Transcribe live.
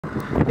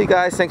Hey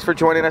guys, thanks for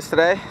joining us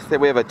today. Today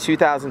we have a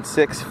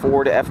 2006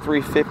 Ford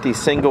F350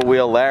 single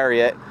wheel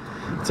Lariat.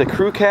 It's a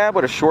crew cab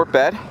with a short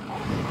bed.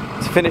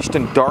 It's finished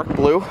in dark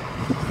blue.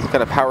 It's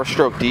got a Power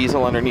Stroke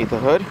diesel underneath the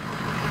hood.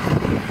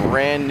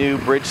 Brand new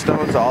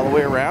Bridgestones all the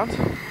way around.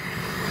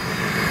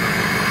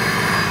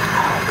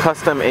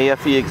 Custom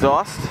AFE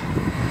exhaust.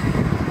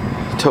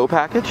 Tow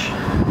package.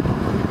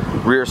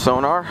 Rear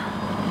sonar.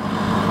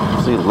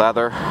 See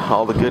leather,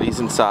 all the goodies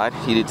inside.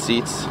 Heated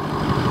seats.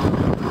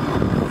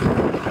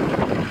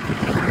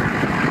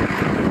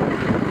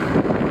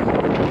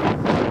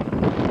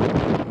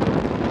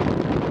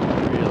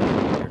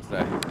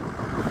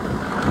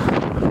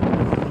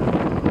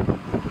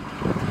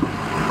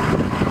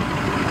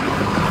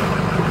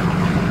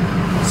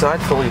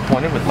 Side fully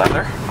appointed with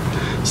leather,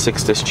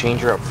 6-disc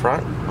changer up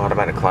front,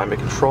 automatic climate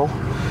control,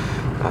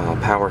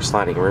 power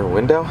sliding rear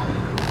window,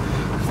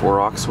 4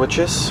 aux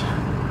switches,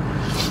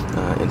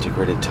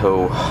 integrated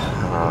tow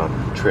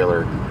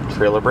trailer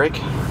brake,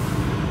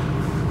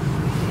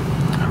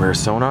 rear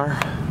sonar,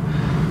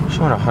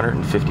 showing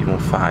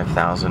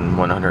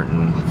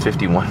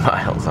 155,151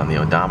 miles on the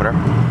odometer.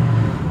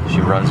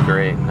 She runs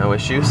great, no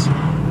issues.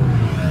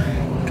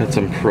 Got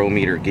some Pro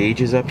meter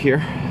gauges up here,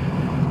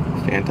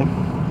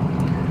 Phantom.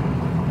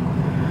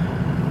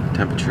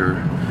 Temperature,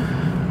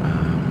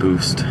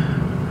 boost,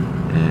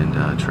 and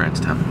trans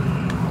temp.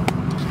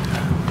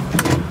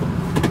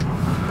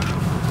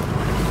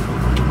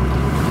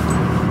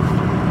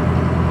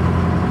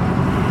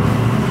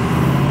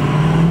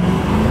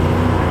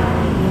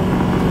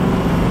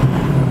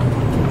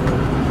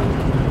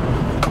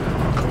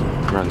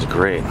 Runs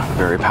great,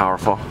 very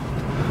powerful.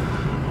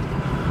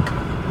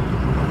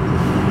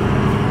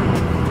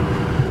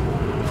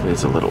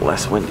 It's a little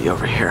less windy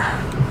over here.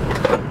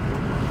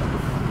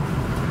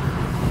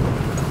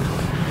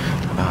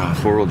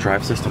 4-wheel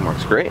drive system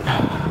works great.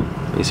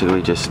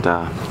 Basically just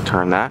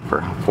turn that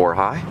for 4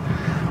 high.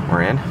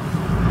 We're in.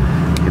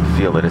 You can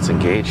feel that it's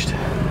engaged.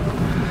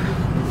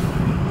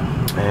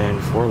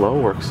 And 4 low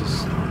works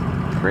is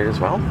great as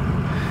well.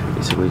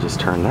 Basically just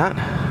turn that.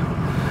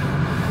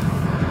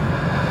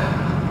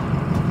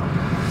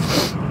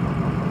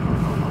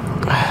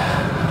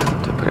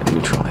 To put it in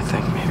neutral, I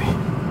think, maybe.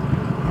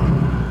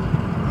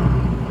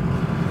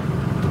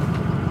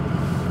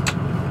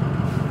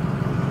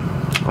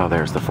 Oh,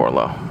 there's the 4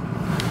 low.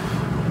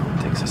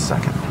 Takes a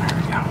second. There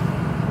we go.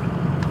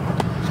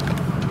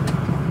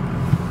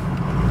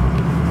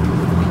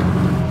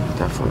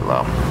 Definitely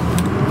low.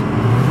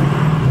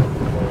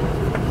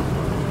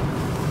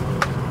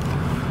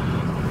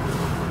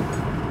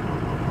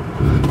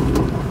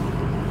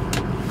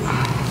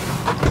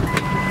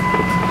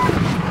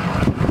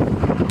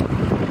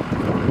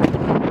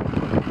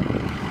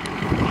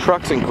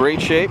 Truck's in great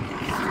shape.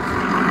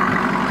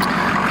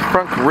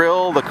 Front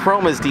grille, the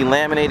chrome is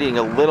delaminating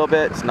a little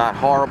bit. It's not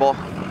horrible.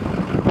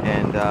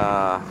 And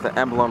the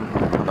emblem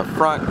on the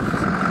front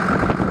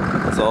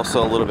is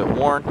also a little bit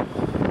worn.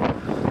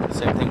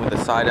 Same thing with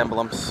the side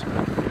emblems.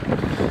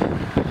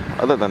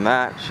 Other than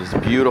that, she's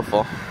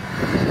beautiful.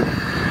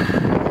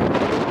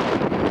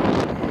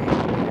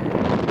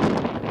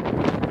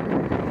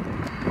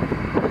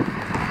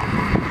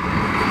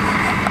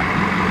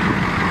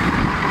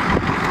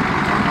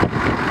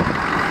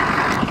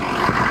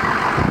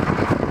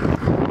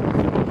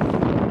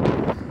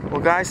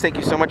 Guys, thank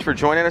you so much for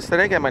joining us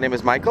today. Again, my name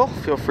is Michael.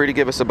 Feel free to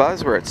give us a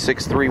buzz. We're at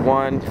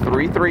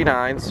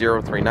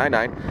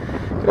 631-339-0399. You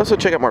can also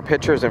check out more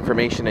pictures,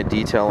 information, and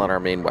detail on our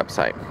main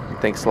website.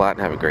 Thanks a lot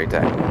and have a great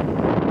day.